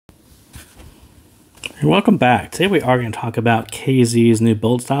And welcome back. Today we are going to talk about KZ's new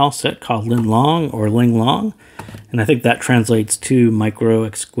build style set called Ling Long or Ling Long, and I think that translates to micro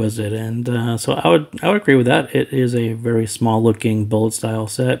exquisite. And so I would agree with that. It is a very small looking build style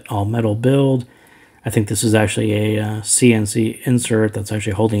set, all metal build. I think this is actually a CNC insert that's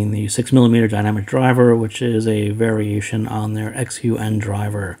actually holding the 6mm dynamic driver, which is a variation on their XUN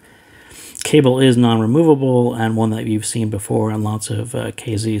driver. Cable is non-removable and one that you've seen before on lots of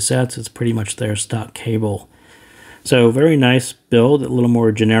KZ sets. It's pretty much their stock cable. So very nice build, a little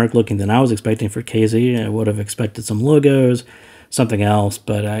more generic looking than I was expecting for KZ. I would have expected some logos, something else,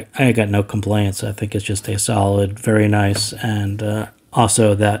 but I got no complaints. I think it's just a solid, very nice, and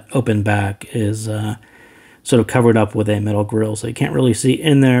also that open back is sort of covered up with a metal grill, so you can't really see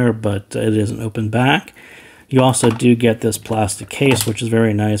in there, but it is an open back. You also do get this plastic case, which is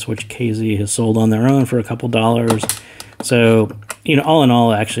very nice, which KZ has sold on their own for a couple dollars. So, you know, all in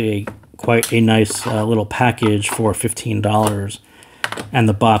all, actually quite a nice little package for $15. And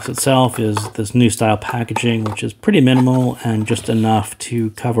the box itself is this new style packaging, which is pretty minimal and just enough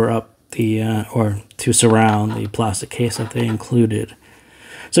to cover up the, or to surround the plastic case that they included.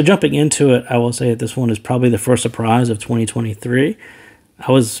 So jumping into it, I will say that this one is probably the first surprise of 2023.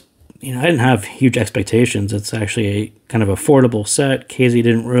 I didn't have huge expectations. It's actually a kind of affordable set. KZ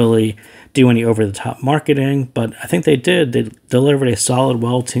didn't really do any over-the-top marketing, but I think they did. They delivered a solid,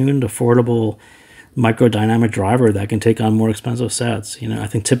 well-tuned, affordable microdynamic driver that can take on more expensive sets. You know, I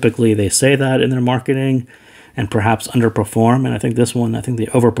think typically they say that in their marketing and perhaps underperform, and I think this one, I think they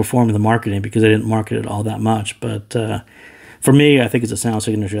overperformed the marketing because they didn't market it all that much. But for me, I think it's a sound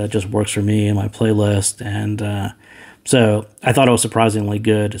signature that just works for me and my playlist, and so I thought it was surprisingly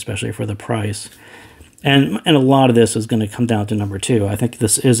good, especially for the price. And a lot of this is going to come down to number two. I think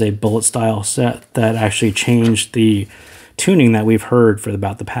this is a bullet style set that actually changed the tuning that we've heard for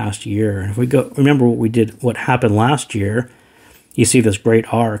about the past year. And if we remember what happened last year, you see this great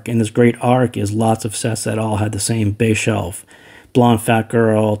arc, and this great arc is lots of sets that all had the same bass shelf. Blonde Fat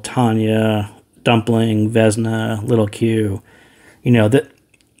Girl, Tanya, Dumpling, Vesna, Little Q. You know,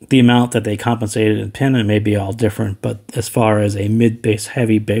 the amount that they compensated in pin, it may be all different, but as far as a mid-bass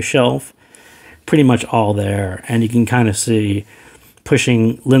heavy bass shelf, pretty much all there. And you can kind of see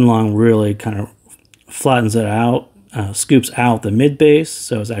pushing Ling Long really kind of flattens it out, scoops out the mid-bass,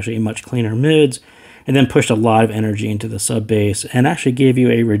 so it's actually much cleaner mids, and then pushed a lot of energy into the sub-bass and actually gave you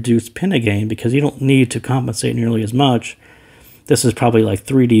a reduced pin gain because you don't need to compensate nearly as much. This is probably like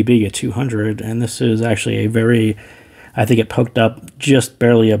 3 dB at 200, and this is actually a very, I think it poked up just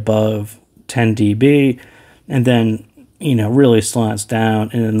barely above 10 dB, and then, you know, really slants down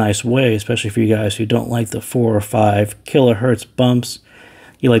in a nice way, especially for you guys who don't like the 4 or 5 kilohertz bumps.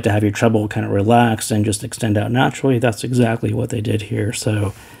 You like to have your treble kind of relaxed and just extend out naturally. That's exactly what they did here.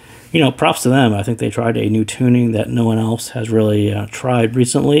 So, you know, props to them. I think they tried a new tuning that no one else has really tried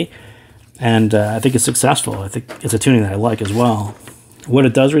recently, and I think it's successful. I think it's a tuning that I like as well. What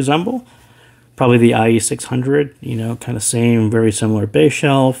it does resemble? Probably the IE600, you know, kind of same, very similar bass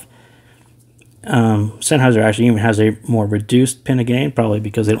shelf. Sennheiser actually even has a more reduced pin gain, probably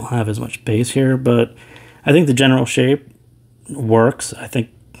because they don't have as much bass here, but I think the general shape works. I think,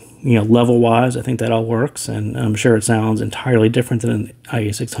 you know, level-wise, I think that all works, and I'm sure it sounds entirely different than an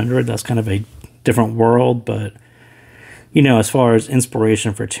IE600. That's kind of a different world, but, you know, as far as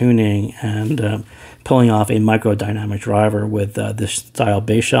inspiration for tuning and pulling off a microdynamic driver with this style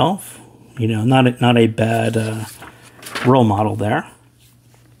bass shelf, you know, not a bad role model there.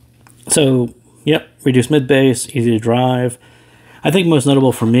 So, yep, reduced mid bass, easy to drive. I think most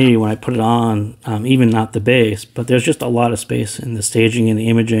notable for me when I put it on, even not the bass, but there's just a lot of space in the staging and the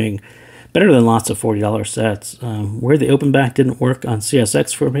imaging, better than lots of $40 sets. Where the open back didn't work on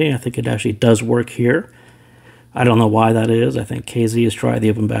CSX for me, I think it actually does work here. I don't know why that is. I think KZ has tried the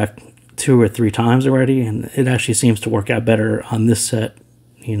open back 2 or 3 times already, and it actually seems to work out better on this set,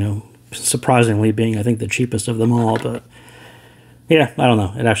 you know, surprisingly being, I think, the cheapest of them all. But yeah, I don't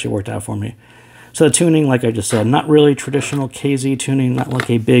know, it actually worked out for me. So the tuning, like I just said, not really traditional KZ tuning, not like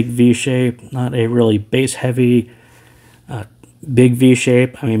a big V shape, not a really bass heavy big V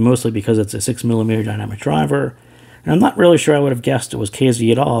shape. I mean, mostly because it's a 6mm dynamic driver, and I'm not really sure I would have guessed it was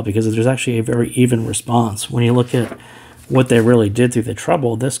KZ at all, because there's actually a very even response when you look at what they really did through the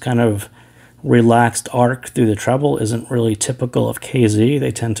treble. This kind of relaxed arc through the treble isn't really typical of KZ.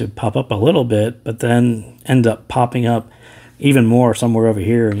 They tend to pop up a little bit, but then end up popping up even more somewhere over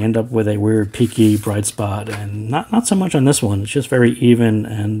here, and you end up with a weird peaky bright spot. And not so much on this one. It's just very even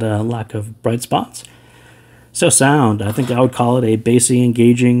and lack of bright spots. So sound, I think I would call it a bassy,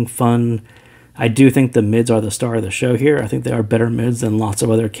 engaging, fun, I do think the mids are the star of the show here. I think they are better mids than lots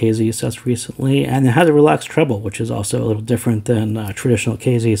of other KZ sets recently. And it has a relaxed treble, which is also a little different than traditional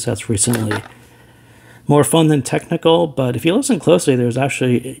KZ sets recently. More fun than technical, but if you listen closely, there's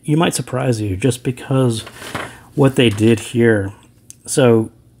actually, you might surprise you just because what they did here.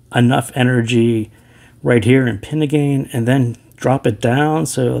 So enough energy right here in pin gain, and then drop it down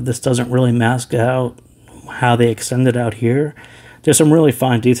so this doesn't really mask out how they extend it out here. There's some really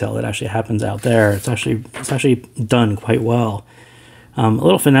fine detail that actually happens out there. It's actually done quite well. A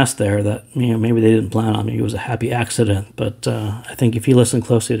little finesse there that, you know, maybe they didn't plan on. Maybe it was a happy accident, but I think if you listen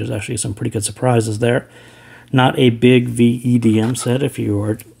closely, there's actually some pretty good surprises there. Not a big VEDM set. If you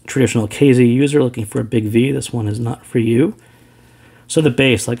are a traditional KZ user looking for a big V, this one is not for you. So the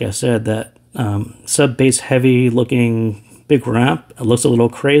bass, like I said, that sub bass heavy looking big ramp, it looks a little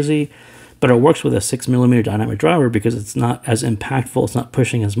crazy, but it works with a 6mm dynamic driver because it's not as impactful. It's not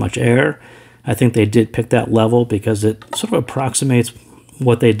pushing as much air. I think they did pick that level because it sort of approximates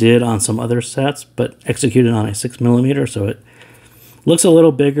what they did on some other sets, but executed on a 6mm, so it looks a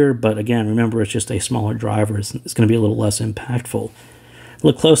little bigger, but again, remember, it's just a smaller driver. It's going to be a little less impactful.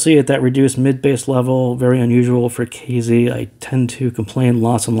 Look closely at that reduced mid-bass level, very unusual for KZ. I tend to complain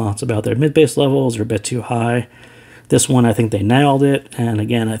lots and lots about their mid-bass levels. They're a bit too high. This one, I think they nailed it, and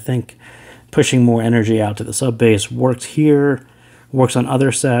again, I think pushing more energy out to the sub-bass works here. Works on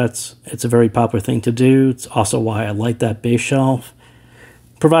other sets. It's a very popular thing to do. It's also why I like that bass shelf.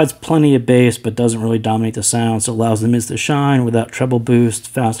 Provides plenty of bass, but doesn't really dominate the sound, so allows the mids to shine without treble boost,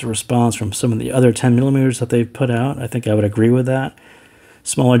 faster response from some of the other 10mm that they've put out. I think I would agree with that.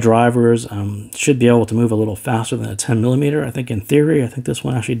 Smaller drivers should be able to move a little faster than a 10mm. I think in theory, I think this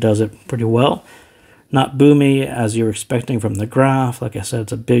one actually does it pretty well. Not boomy as you're expecting from the graph. Like I said,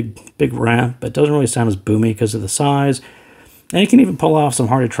 it's a big ramp, but it doesn't really sound as boomy because of the size. And you can even pull off some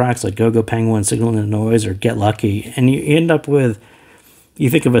harder tracks like Go-Go Penguin, Signaling the Noise, or Get Lucky. And you end up with, you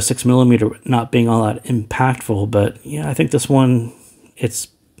think of a 6mm not being all that impactful, but yeah, I think this one, it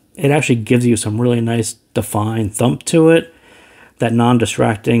actually gives you some really nice defined thump to it. That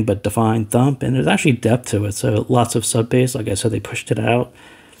non-distracting but defined thump. And there's actually depth to it. So lots of sub bass. Like I said, they pushed it out.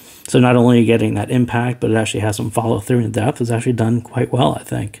 So not only are you getting that impact, but it actually has some follow through and depth. It's actually done quite well, I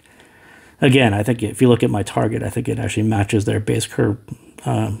think. Again, I think if you look at my target, I think it actually matches their bass curve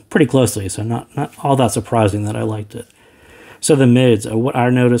pretty closely. So not all that surprising that I liked it. So the mids, what I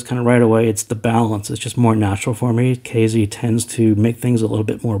noticed kind of right away, it's the balance. It's just more natural for me. KZ tends to make things a little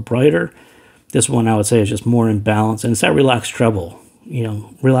bit more brighter. This one I would say is just more in balance. And it's that relaxed treble. You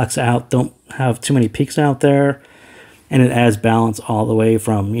know, relax out, don't have too many peaks out there. And it adds balance all the way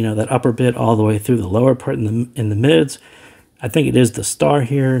from, you know, that upper bit all the way through the lower part in the mids. I think it is the star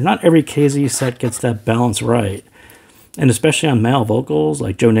here. Not every KZ set gets that balance right. And especially on male vocals,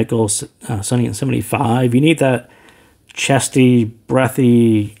 like Joe Nichols, Sonny and 75, you need that chesty,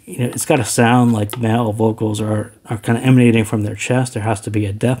 breathy, you know, it's got to sound like male vocals are kind of emanating from their chest. There has to be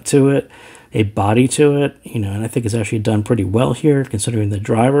a depth to it, a body to it, you know, and I think it's actually done pretty well here, considering the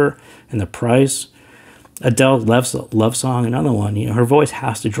driver and the price. Adele Love Song, another one, you know, her voice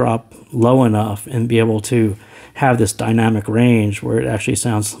has to drop low enough and be able to have this dynamic range where it actually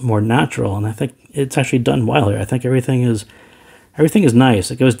sounds more natural, and I think it's actually done well here. I think everything is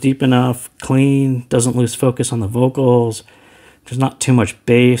nice. It goes deep enough, clean, doesn't lose focus on the vocals. There's not too much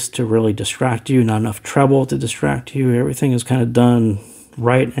bass to really distract you, not enough treble to distract you. Everything is kind of done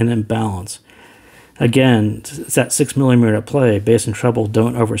right and in balance. Again, it's that 6mm play. Bass and treble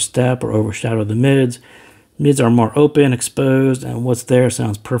don't overstep or overshadow the mids. Mids are more open, exposed, and what's there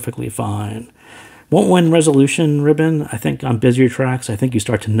sounds perfectly fine. Won't win resolution ribbon. I think on busier tracks, I think you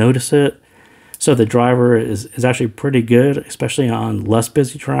start to notice it. So the driver is actually pretty good, especially on less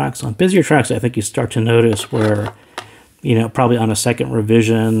busy tracks. On busier tracks, I think you start to notice where, you know, probably on a second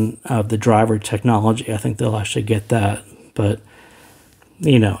revision of the driver technology, I think they'll actually get that. But,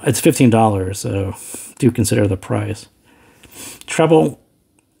 you know, it's $15, so do consider the price. Treble,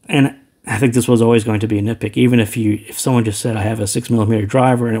 and I think this was always going to be a nitpick. Even if someone just said I have a 6mm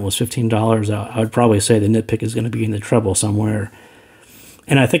driver and it was $15, I would probably say the nitpick is going to be in the treble somewhere.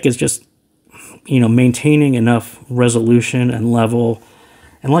 And I think it's just, you know, maintaining enough resolution and level.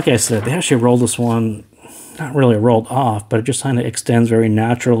 And like I said, they actually rolled this one, not really rolled off, but it just kind of extends very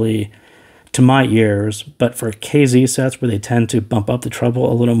naturally to my ears. But for KZ sets where they tend to bump up the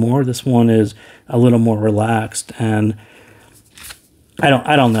treble a little more, this one is a little more relaxed. And I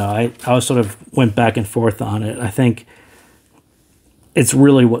don't know. I sort of went back and forth on it. I think it's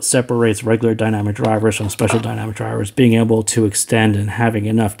really what separates regular dynamic drivers from special dynamic drivers, being able to extend and having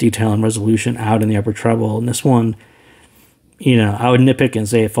enough detail and resolution out in the upper treble. And this one, I would nitpick and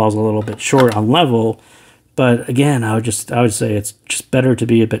say it falls a little bit short on level. But again, I would say it's just better to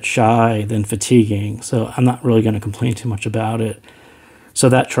be a bit shy than fatiguing. So I'm not really going to complain too much about it. So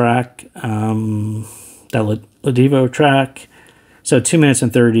that track, that Ladivo track, so 2 minutes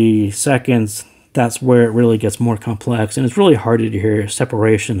and 30 seconds, that's where it really gets more complex. And it's really hard to hear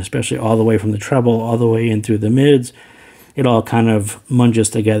separation, especially all the way from the treble, all the way in through the mids. It all kind of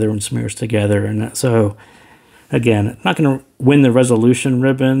munges together and smears together. And so, again, not going to win the resolution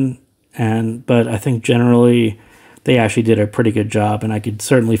ribbon, but I think generally they actually did a pretty good job. And I could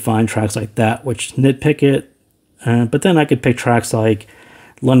certainly find tracks like that which nitpick it. But then I could pick tracks like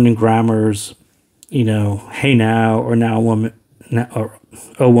London Grammar's, Hey Now, or Now Woman, or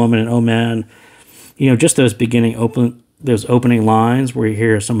Oh Woman and Oh Man. Just those those opening lines where you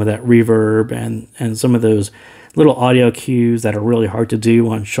hear some of that reverb and some of those little audio cues that are really hard to do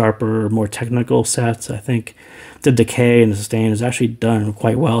on sharper, more technical sets. I think the decay and the sustain is actually done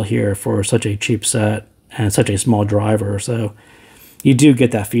quite well here for such a cheap set and such a small driver. So you do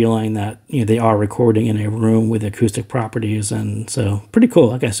get that feeling that they are recording in a room with acoustic properties, and so pretty cool.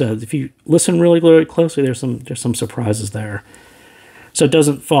 Like I said, if you listen really, really closely, there's some surprises there. So it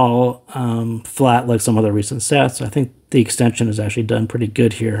doesn't fall flat like some other recent sets. I think the extension is actually done pretty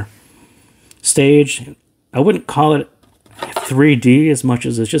good here. Stage, I wouldn't call it 3D as much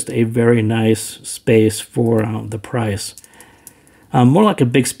as it's just a very nice space for the price. More like a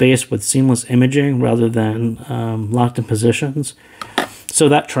big space with seamless imaging rather than locked in positions. So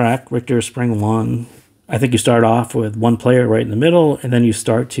that track, Richter Spring 1, I think you start off with one player right in the middle, and then you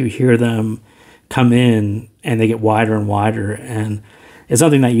start to hear them come in, and they get wider and wider. And it's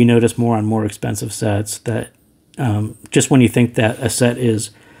something that you notice more on more expensive sets, that just when you think that a set is,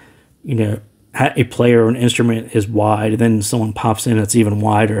 a player or an instrument is wide, and then someone pops in, it's even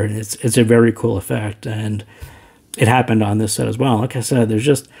wider, and it's a very cool effect. And it happened on this set as well. Like I said, there's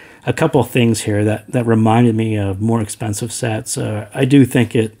just a couple things here that reminded me of more expensive sets. I do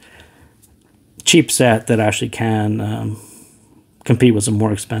think cheap set that actually can compete with some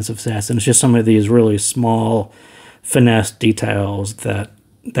more expensive sets, and it's just some of these really small finesse details that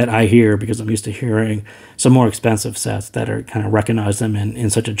I hear because I'm used to hearing some more expensive sets that are kind of recognize them in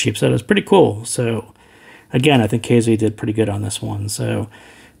such a cheap set. It's pretty cool. So again, I think KZ did pretty good on this one. So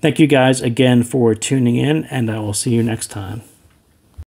thank you guys again for tuning in, and I will see you next time.